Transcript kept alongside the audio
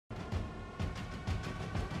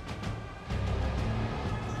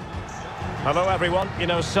Hello everyone. You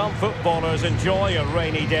know, some footballers enjoy a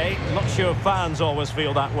rainy day. Not sure fans always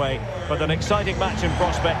feel that way, but an exciting match in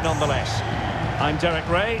prospect nonetheless. I'm Derek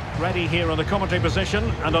Ray, ready here on the commentary position,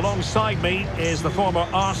 and alongside me is the former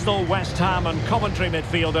Arsenal, West Ham and Coventry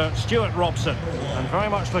midfielder Stuart Robson. And very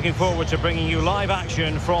much looking forward to bringing you live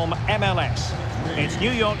action from MLS. It's New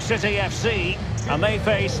York City FC, and they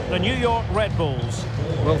face the New York Red Bulls.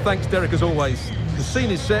 Well, thanks Derek, as always. The scene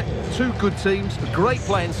is set, two good teams, a great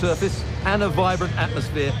playing surface and a vibrant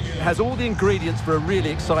atmosphere. It has all the ingredients for a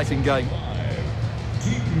really exciting game.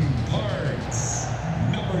 Keaton Parks,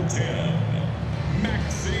 number 10,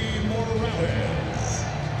 Maxi Morales,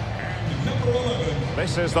 and number 11.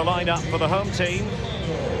 This is the lineup for the home team.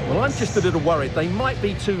 Well, I'm just a little worried. They might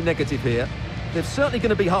be too negative here. They're certainly going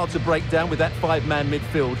to be hard to break down with that five-man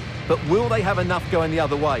midfield, but will they have enough going the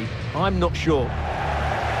other way? I'm not sure.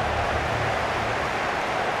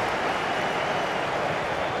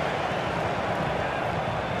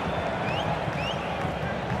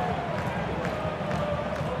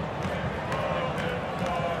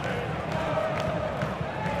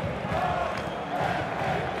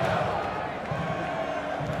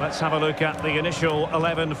 Let's have a look at the initial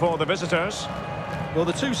 11 for the visitors. Well,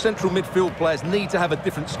 the two central midfield players need to have a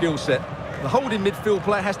different skill set. The holding midfield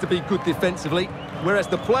player has to be good defensively, whereas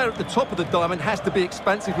the player at the top of the diamond has to be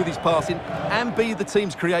expansive with his passing and be the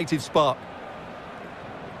team's creative spark.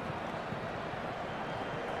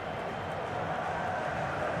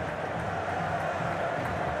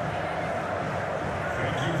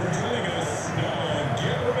 Thank you for joining us. Now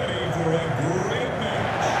get ready for a great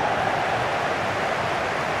match.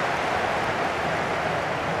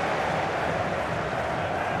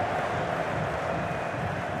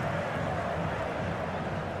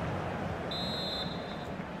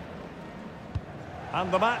 And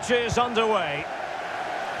the match is underway.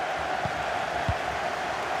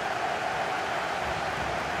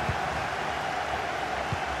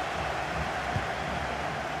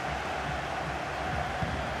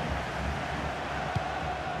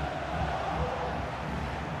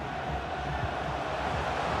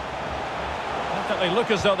 Definitely look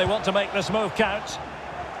as though they want to make this move count,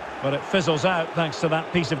 but it fizzles out thanks to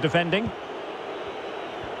that piece of defending.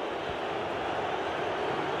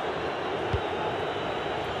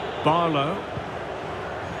 Barlow.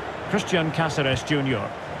 Christian Cáceres Jr.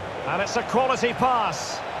 And it's a quality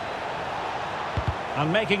pass.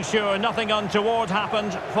 And making sure nothing untoward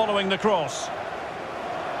happened following the cross.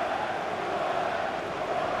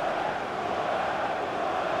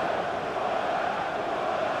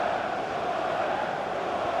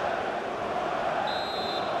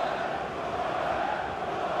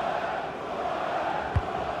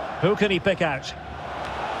 Who can he pick out?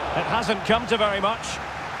 It hasn't come to very much.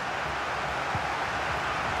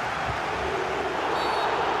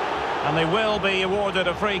 And they will be awarded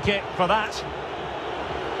a free kick for that.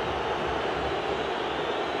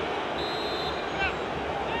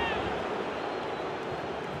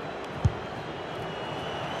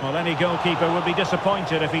 Well, any goalkeeper would be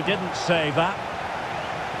disappointed if he didn't save that.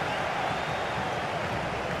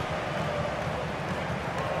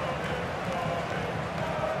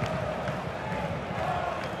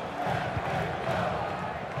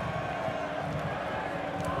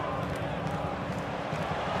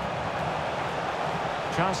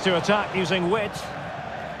 Chance to attack using width.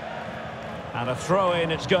 And a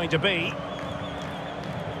throw-in it's going to be.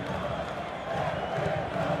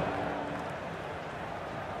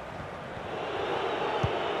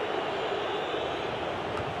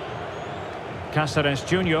 Cáceres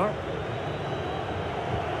Jr.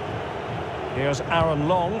 Here's Aaron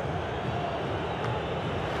Long.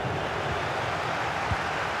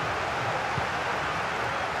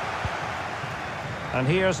 And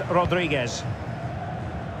here's Rodriguez.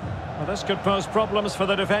 Well, this could pose problems for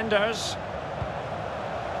the defenders.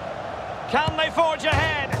 Can they forge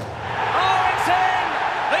ahead? Oh, it's in!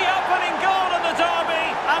 The opening goal in the derby,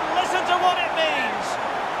 and listen to what it means.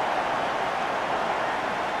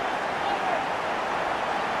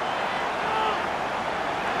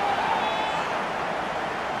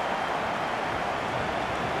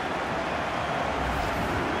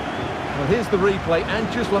 Well, here's the replay,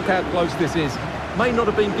 and just look how close this is. May not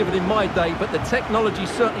have been given in my day, but the technology's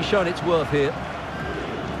certainly shown its worth here.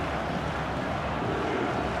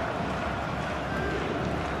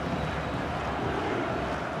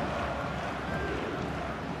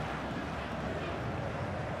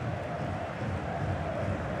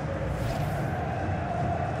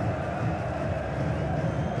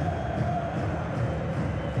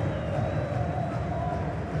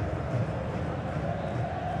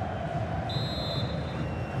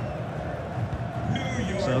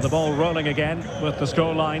 So the ball rolling again with the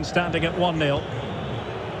scoreline standing at 1-0.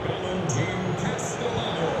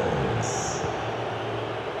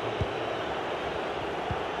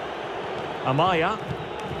 Amaya.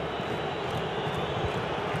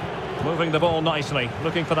 Moving the ball nicely,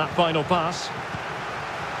 looking for that final pass.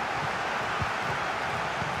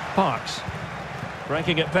 Parks.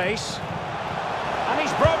 Breaking at pace. And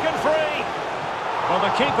he's broken free. Well,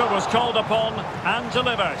 the keeper was called upon and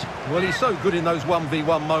delivered. Well, he's so good in those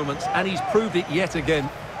 1v1 moments, and he's proved it yet again.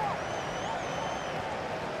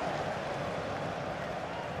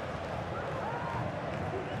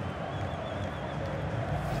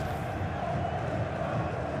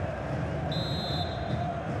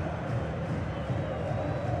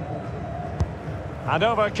 And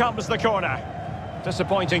over comes the corner.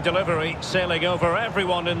 Disappointing delivery, sailing over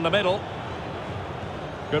everyone in the middle.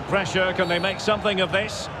 Good pressure, can they make something of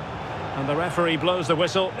this? And the referee blows the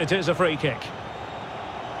whistle, it is a free kick.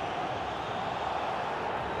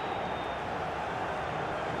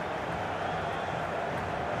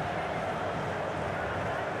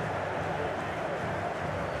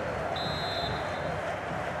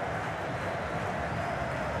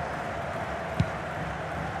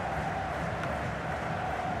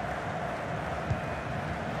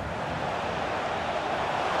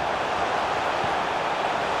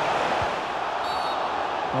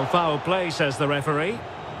 Well, foul play, says the referee.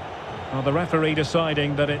 Well, the referee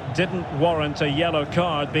deciding that it didn't warrant a yellow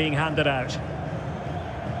card being handed out.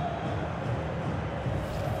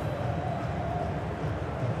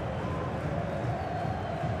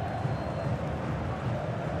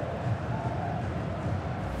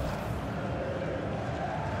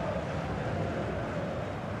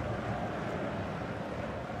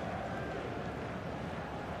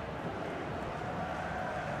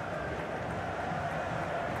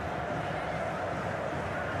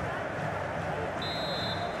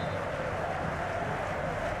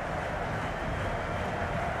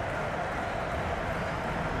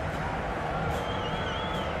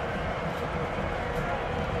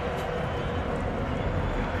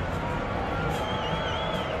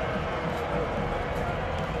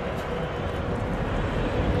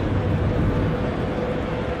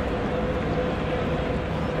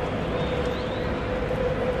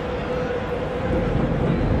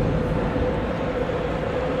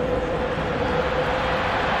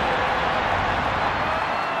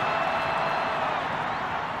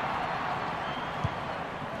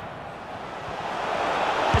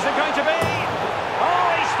 Is it going to be? Oh,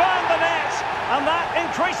 he's found the net! And that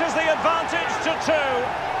increases the advantage to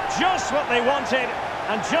 2. Just what they wanted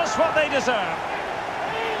and just what they deserve.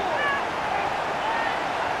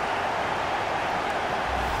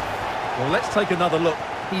 Well, let's take another look.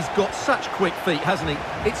 He's got such quick feet, hasn't he?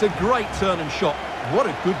 It's a great turn and shot. What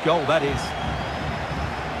a good goal that is.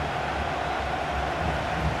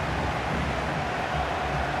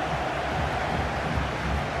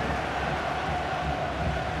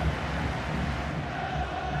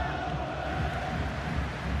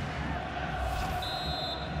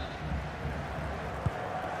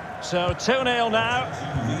 So 2-0 now.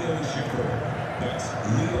 Leo Schiffer. That's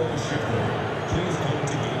Leo Schiffer. Please come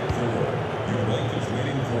to gate 4. Your wife is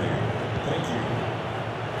waiting for you. Thank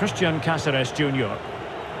you. Christian Cáceres Jr.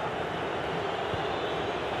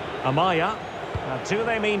 Amaya. Now, do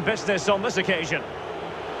they mean business on this occasion?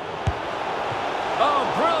 Oh,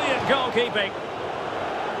 brilliant goalkeeping.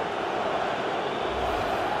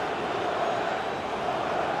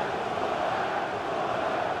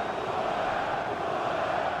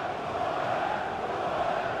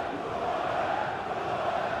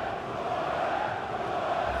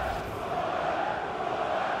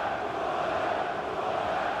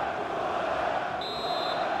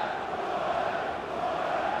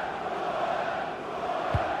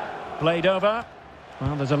 Played over.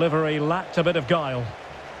 Well, the delivery lacked a bit of guile.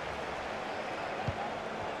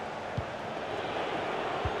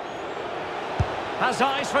 Has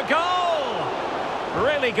eyes for goal!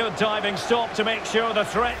 Really good diving stop to make sure the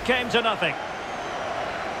threat came to nothing.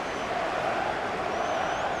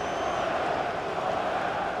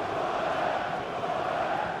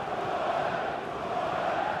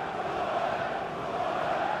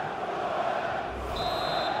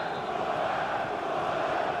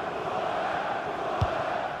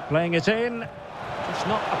 Playing it in. It's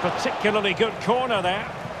not a particularly good corner there.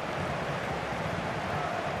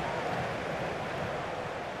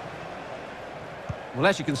 Well,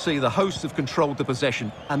 as you can see, the hosts have controlled the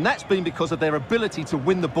possession, and that's been because of their ability to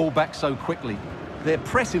win the ball back so quickly. Their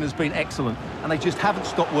pressing has been excellent, and they just haven't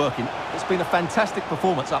stopped working. It's been a fantastic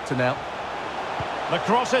performance up to now. The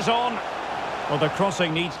cross is on. Well, the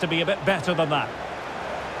crossing needs to be a bit better than that.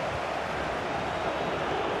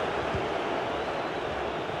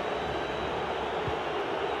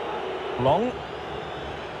 Long.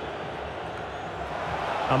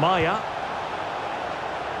 Amaya.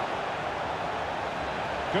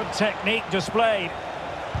 Good technique displayed.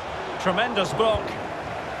 Tremendous block.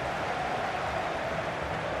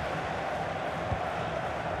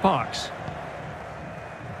 Parks.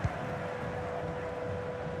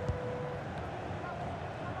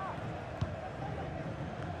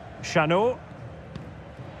 Chanot.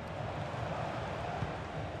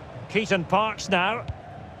 Keaton Parks now.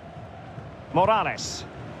 Morales.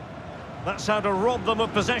 That's how to rob them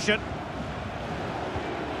of possession.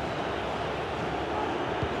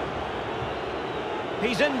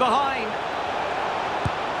 He's in behind.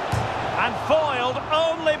 And foiled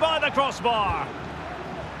only by the crossbar.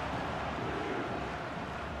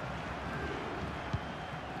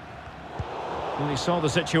 And he saw the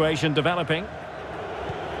situation developing.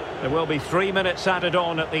 There will be 3 minutes added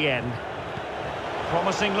on at the end.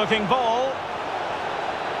 Promising looking ball.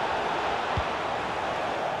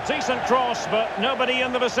 Decent cross, but nobody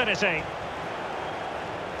in the vicinity.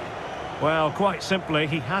 Well, quite simply,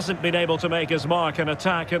 he hasn't been able to make his mark in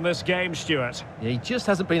attack in this game, Stuart. Yeah, he just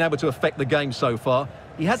hasn't been able to affect the game so far.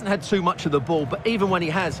 He hasn't had too much of the ball, but even when he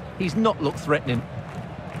has, he's not looked threatening.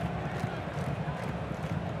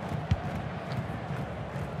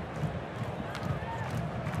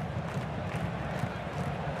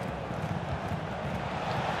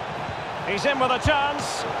 He's in with a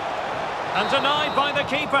chance. And denied by the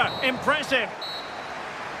keeper. Impressive.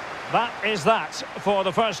 That is that for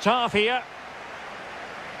the first half here.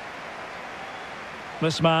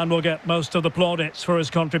 This man will get most of the plaudits for his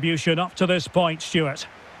contribution up to this point, Stuart.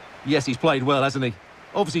 Yes, he's played well, hasn't he?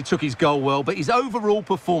 Obviously took his goal well, but his overall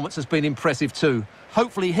performance has been impressive too.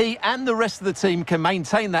 Hopefully he and the rest of the team can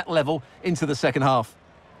maintain that level into the second half.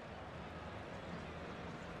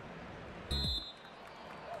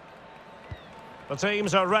 The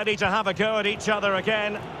teams are ready to have a go at each other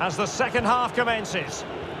again as the second half commences.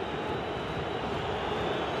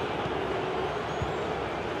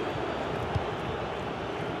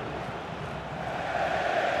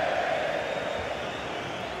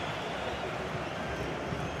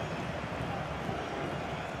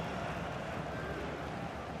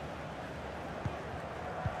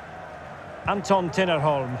 Anton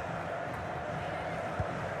Tinnerholm.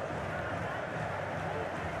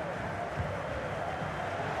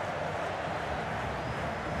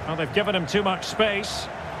 Well, they've given him too much space.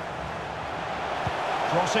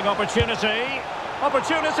 Crossing opportunity.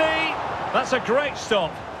 Opportunity! That's a great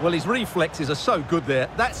stop. Well, his reflexes are so good there.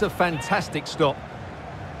 That's a fantastic stop.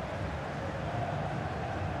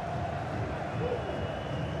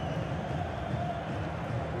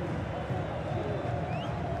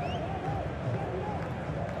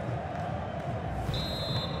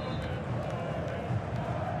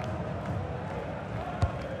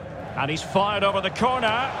 And he's fired over the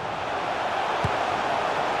corner.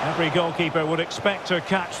 Every goalkeeper would expect to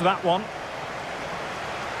catch that one.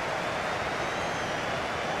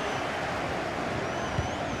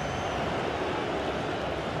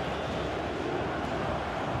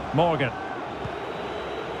 Morgan.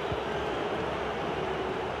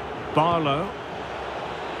 Barlow.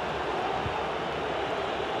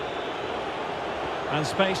 And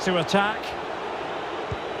space to attack.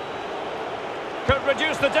 Could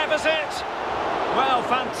reduce the deficit. Well,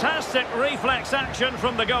 fantastic reflex action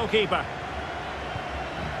from the goalkeeper.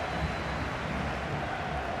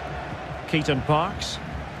 Keaton Parks.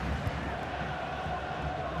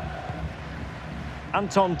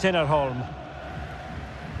 Anton Tinnerholm.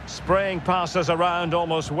 Spraying passes around,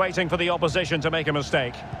 almost waiting for the opposition to make a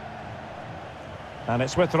mistake. And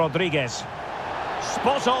it's with Rodriguez.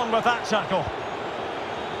 Spot on with that tackle.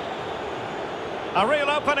 A real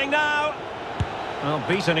opening now. Well,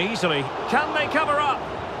 beaten easily. Can they cover up?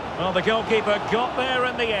 Well, the goalkeeper got there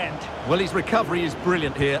in the end. Well, his recovery is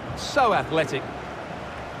brilliant here. So athletic.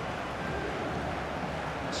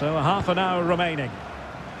 So a half an hour remaining.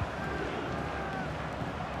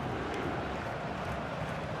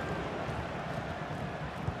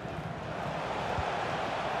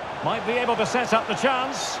 Might be able to set up the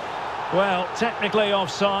chance. Well, technically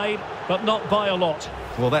offside, but not by a lot.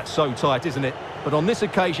 Well, that's so tight, isn't it? But on this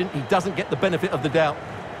occasion, he doesn't get the benefit of the doubt.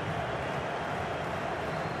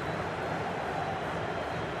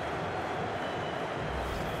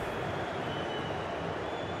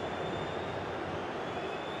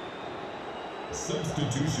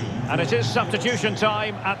 Substitution. And it is substitution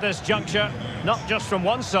time at this juncture, not just from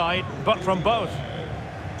one side, but from both.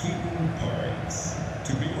 Keaton Parks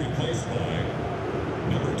to be replaced by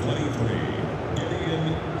number 23,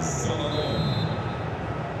 Gideon Solomon.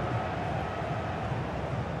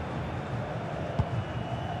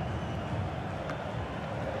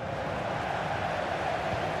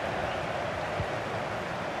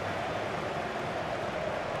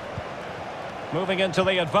 Moving into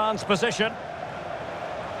the advanced position.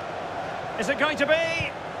 Is it going to be?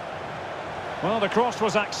 Well, the cross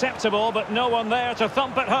was acceptable, but no one there to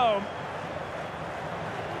thump it home.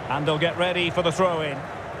 And they'll get ready for the throw-in.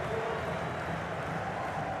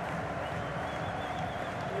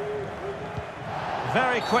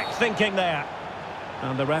 Very quick thinking there.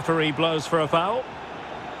 And the referee blows for a foul.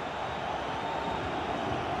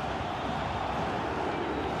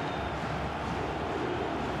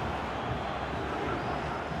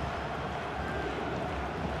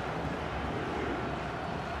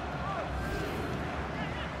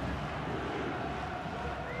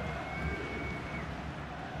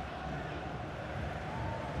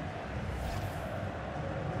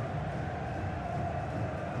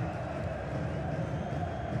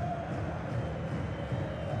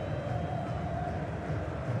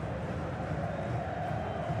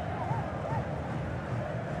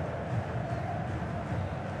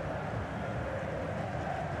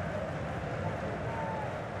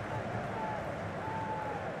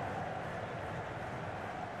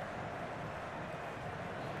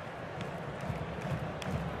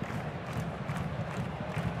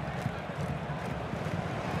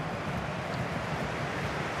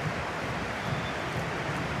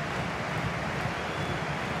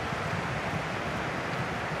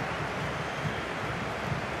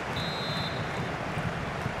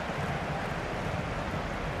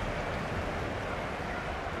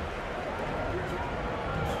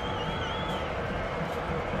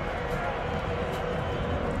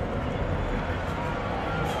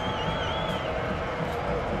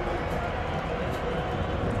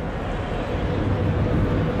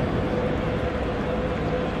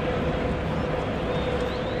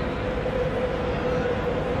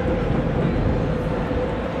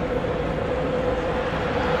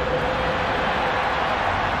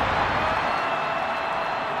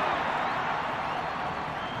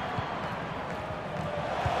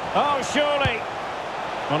 Oh, surely.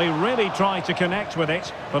 Well, he really tried to connect with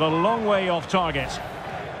it, but a long way off target.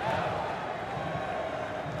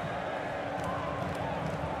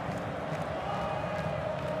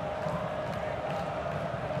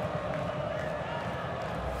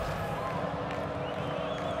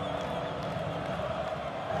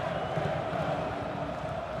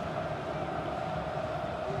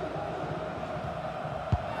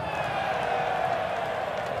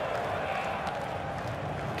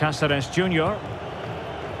 Cáceres Jr.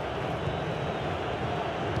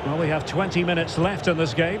 Well, we have 20 minutes left in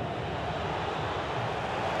this game.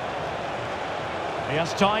 He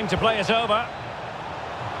has time to play it over.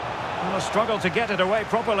 And a struggle to get it away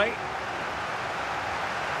properly.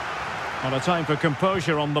 And a time for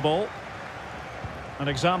composure on the ball. An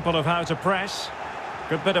example of how to press.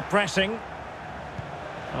 Good bit of pressing.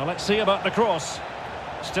 Well, let's see about the cross.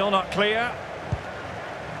 Still not clear.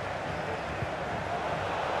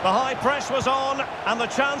 The high press was on, and the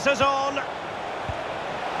chance is on.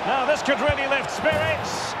 Now this could really lift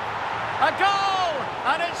spirits. A goal!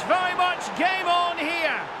 And it's very much game on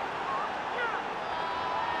here.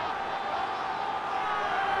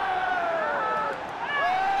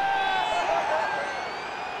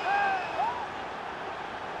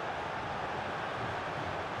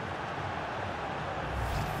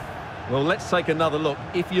 Well, let's take another look.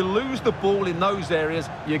 If you lose the ball in those areas,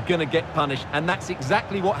 you're going to get punished. And that's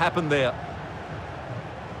exactly what happened there.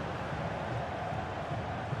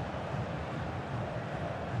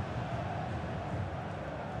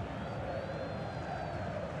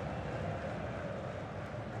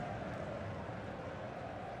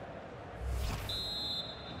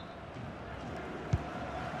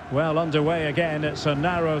 Well, underway again. It's a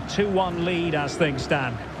narrow 2-1 lead as things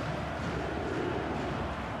stand.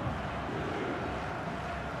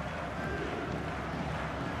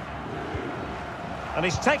 And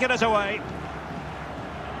he's taken it away.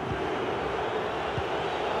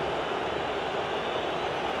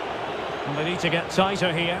 And they need to get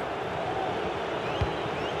tighter here.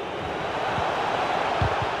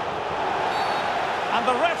 And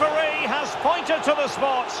the referee has pointed to the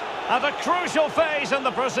spot at a crucial phase in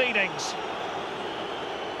the proceedings.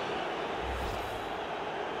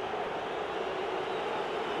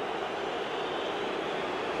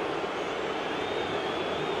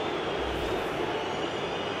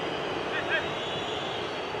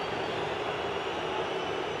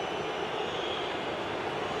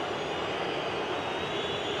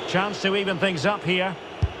 Chance to even things up here.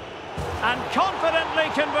 And confidently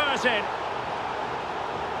converted.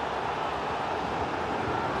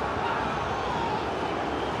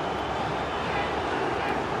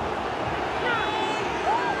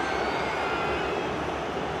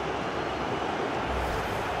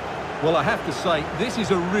 Well, I have to say, this is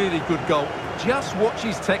a really good goal. Just watch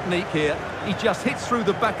his technique here. He just hits through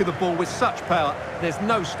the back of the ball with such power. There's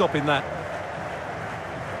no stopping that.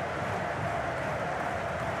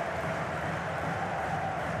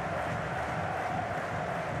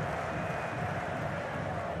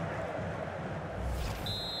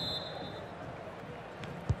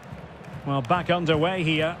 Well, back underway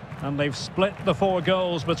here, and they've split the 4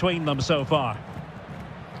 goals between them so far.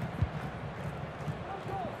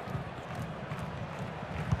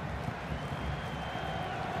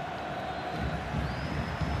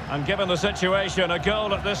 And given the situation, a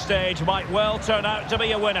goal at this stage might well turn out to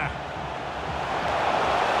be a winner.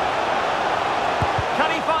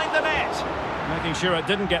 Can he find the net? Making sure it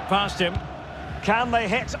didn't get past him. Can they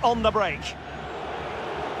hit on the break?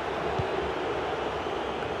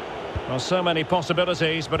 Well, so many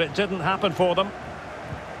possibilities, but it didn't happen for them.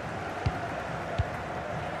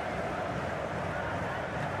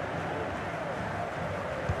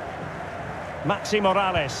 Maxi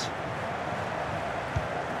Morales.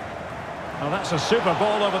 Oh, that's a super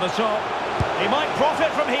ball over the top. He might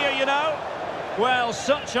profit from here, you know. Well,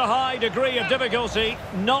 such a high degree of difficulty,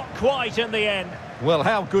 not quite in the end. Well,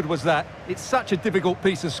 how good was that? It's such a difficult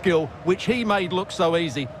piece of skill, which he made look so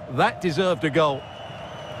easy. That deserved a goal.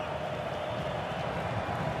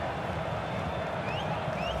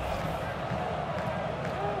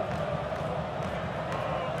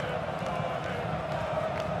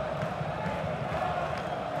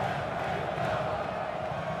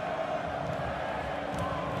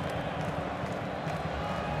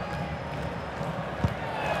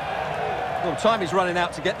 Well, time is running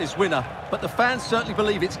out to get this winner, but the fans certainly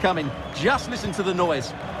believe it's coming. Just listen to the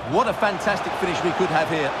noise. What a fantastic finish we could have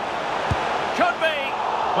here. Could be!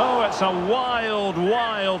 Oh, it's a wild,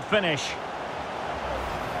 wild finish.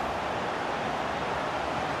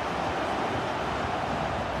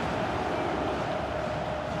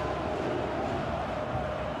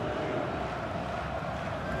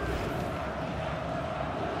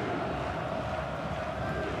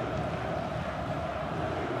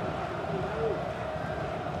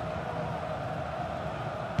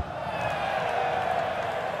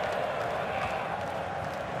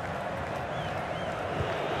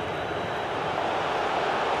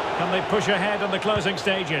 Can they push ahead in the closing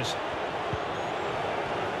stages?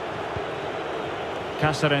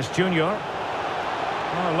 Cáceres Jr.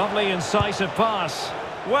 Oh, lovely incisive pass.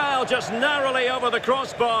 Well, just narrowly over the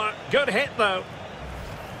crossbar. Good hit, though.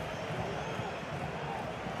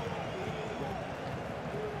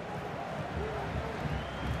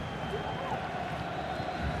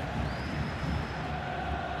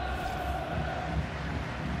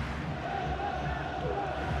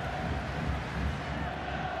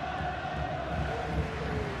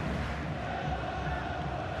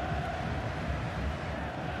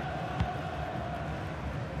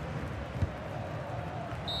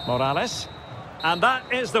 Morales. And that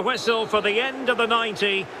is the whistle for the end of the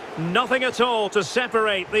 90. Nothing at all to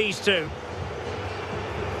separate these two.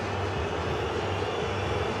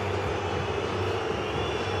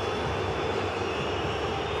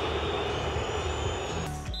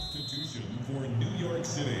 Substitution for New York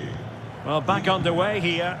City. Well, back underway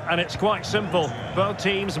here, and it's quite simple. Both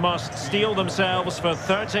teams must steel themselves for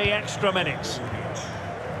 30 extra minutes.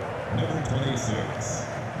 Number 26,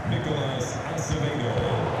 Nicolas Acevedo.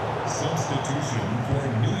 Substitution for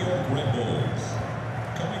New York Red Bulls.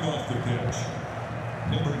 Coming off the pitch,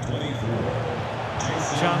 number 24,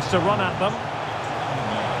 Jason. Chance to run at them.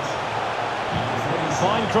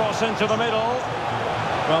 Fine cross into the middle.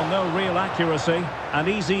 Well, no real accuracy, and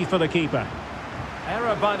easy for the keeper.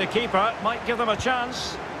 Error by the keeper might give them a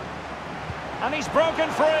chance. And he's broken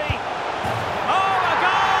free. Oh, a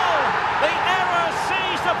goal! The error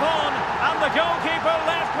seized upon, and the goalkeeper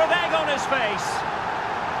left with egg on his face.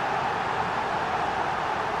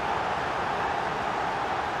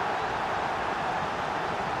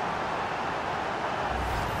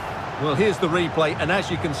 Well, here's the replay, and as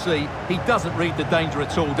you can see, he doesn't read the danger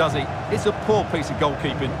at all, does he? It's a poor piece of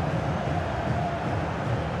goalkeeping.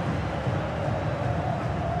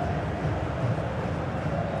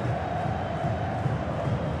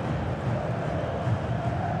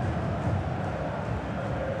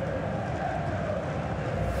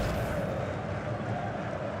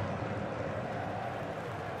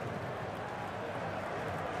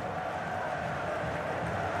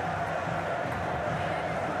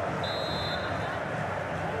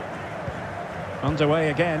 Underway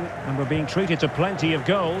again, and we're being treated to plenty of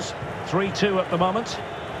goals. 3-2 at the moment.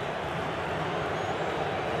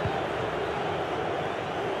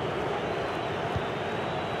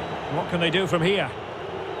 What can they do from here?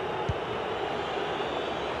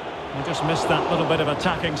 They just missed that little bit of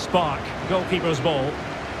attacking spark. Goalkeeper's ball.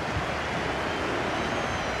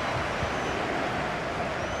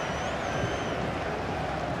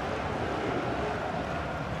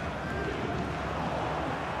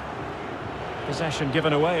 Possession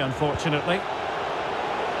given away, unfortunately.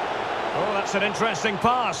 Oh, that's an interesting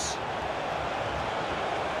pass.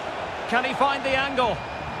 Can he find the angle?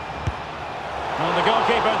 And the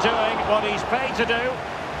goalkeeper doing what he's paid to do.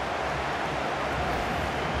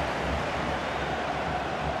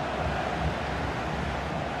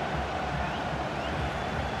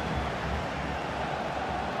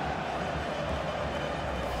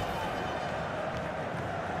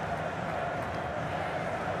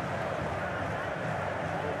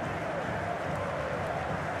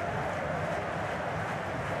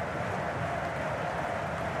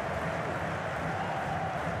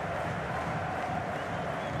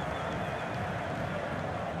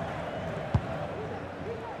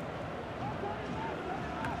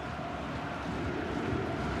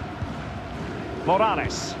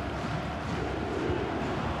 Morales.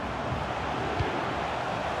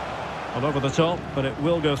 Well, over the top, but it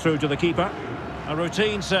will go through to the keeper. A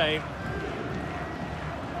routine save.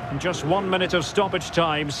 And just 1 minute of stoppage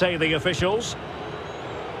time, say the officials.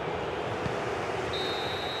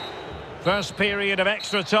 First period of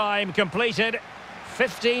extra time completed.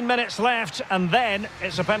 15 minutes left, and then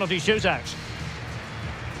it's a penalty shootout.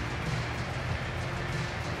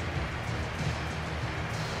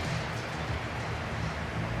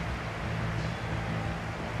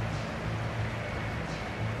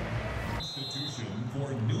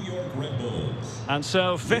 For New York Red Bulls. And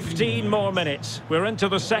so 15 more minutes. We're into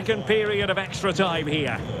the second period of extra time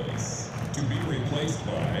here. To be replaced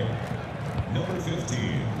by number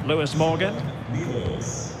 15, Lewis Morgan.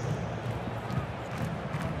 Niels.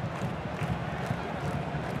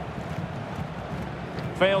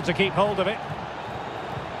 Failed to keep hold of it.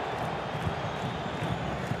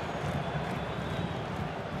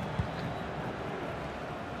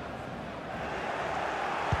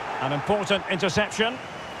 An important interception.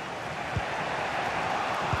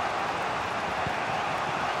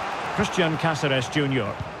 Christian Cáceres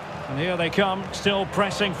Jr. And here they come, still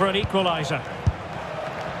pressing for an equaliser.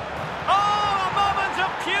 Oh, a moment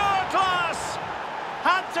of pure class!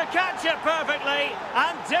 Had to catch it perfectly,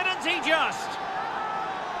 and didn't he just?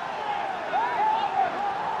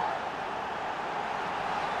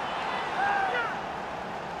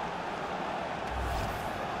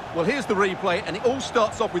 Well, here's the replay, and it all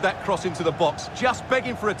starts off with that cross into the box, just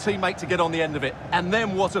begging for a teammate to get on the end of it. And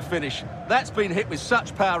then what a finish. That's been hit with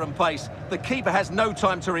such power and pace. The keeper has no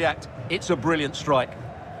time to react. It's a brilliant strike.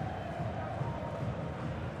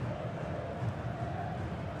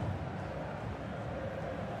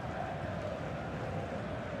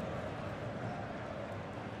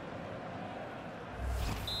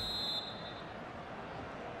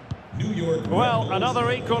 New York Red Well, Bulls. another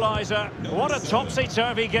equaliser. What a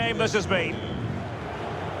topsy-turvy game this has been.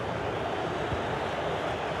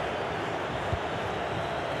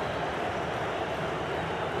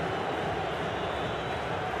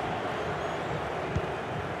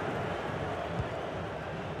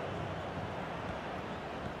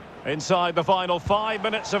 Inside the final 5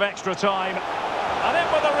 minutes of extra time. And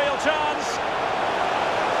in with a real chance.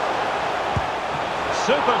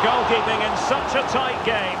 Super goalkeeping in such a tight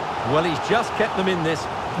game. Well, he's just kept them in this.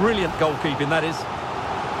 Brilliant goalkeeping, that is.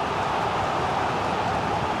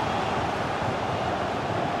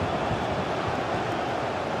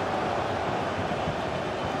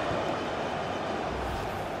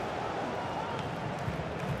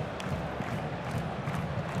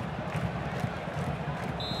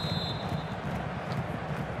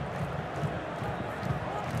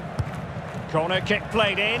 Corner kick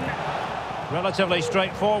played in. Relatively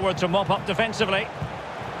straightforward to mop up defensively.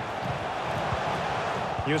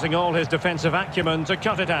 Using all his defensive acumen to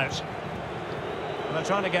cut it out. And they're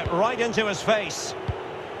trying to get right into his face.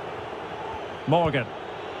 Morgan.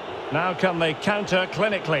 Now can they counter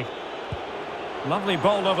clinically? Lovely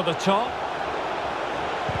ball over the top.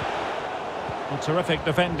 And terrific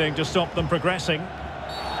defending to stop them progressing.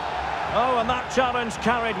 Oh, and that challenge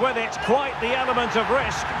carried with it quite the element of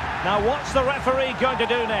risk. Now what's the referee going to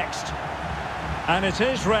do next? And it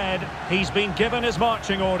is red. He's been given his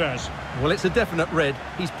marching orders. Well, it's a definite red.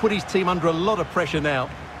 He's put his team under a lot of pressure now.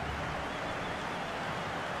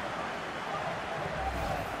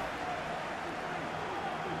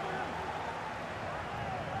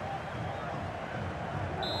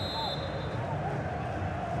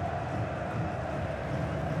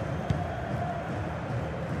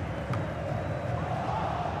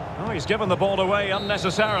 Oh, he's given the ball away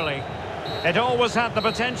unnecessarily. It always had the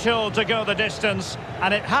potential to go the distance,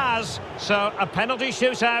 and it has, so a penalty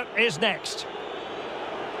shootout is next.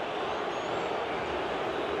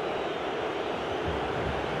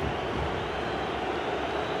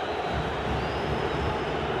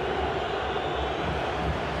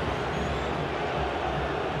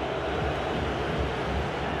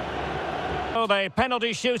 The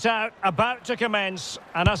penalty shootout about to commence,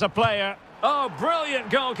 and as a player, oh, brilliant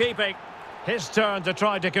goalkeeping. His turn to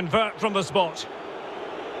try to convert from the spot.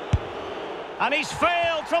 And he's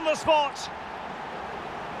failed from the spot.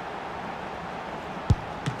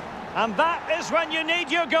 And that is when you need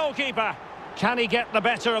your goalkeeper. Can he get the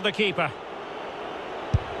better of the keeper?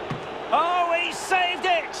 Oh, he saved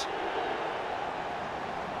it!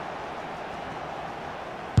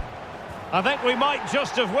 I think we might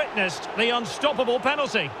just have witnessed the unstoppable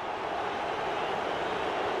penalty.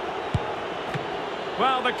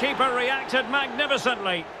 Well, the keeper reacted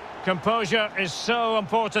magnificently. Composure is so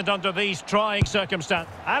important under these trying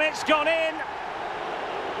circumstances. And it's gone in!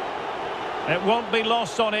 It won't be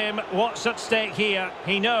lost on him what's at stake here.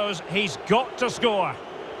 He knows he's got to score.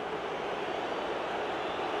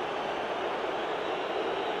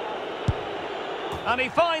 And he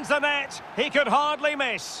finds the net. He could hardly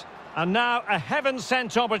miss. And now a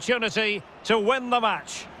heaven-sent opportunity to win the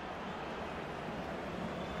match.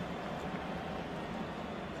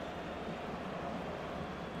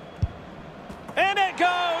 In it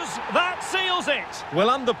goes! That seals it! Well,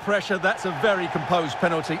 under pressure, that's a very composed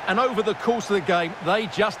penalty. And over the course of the game, they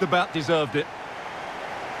just about deserved it.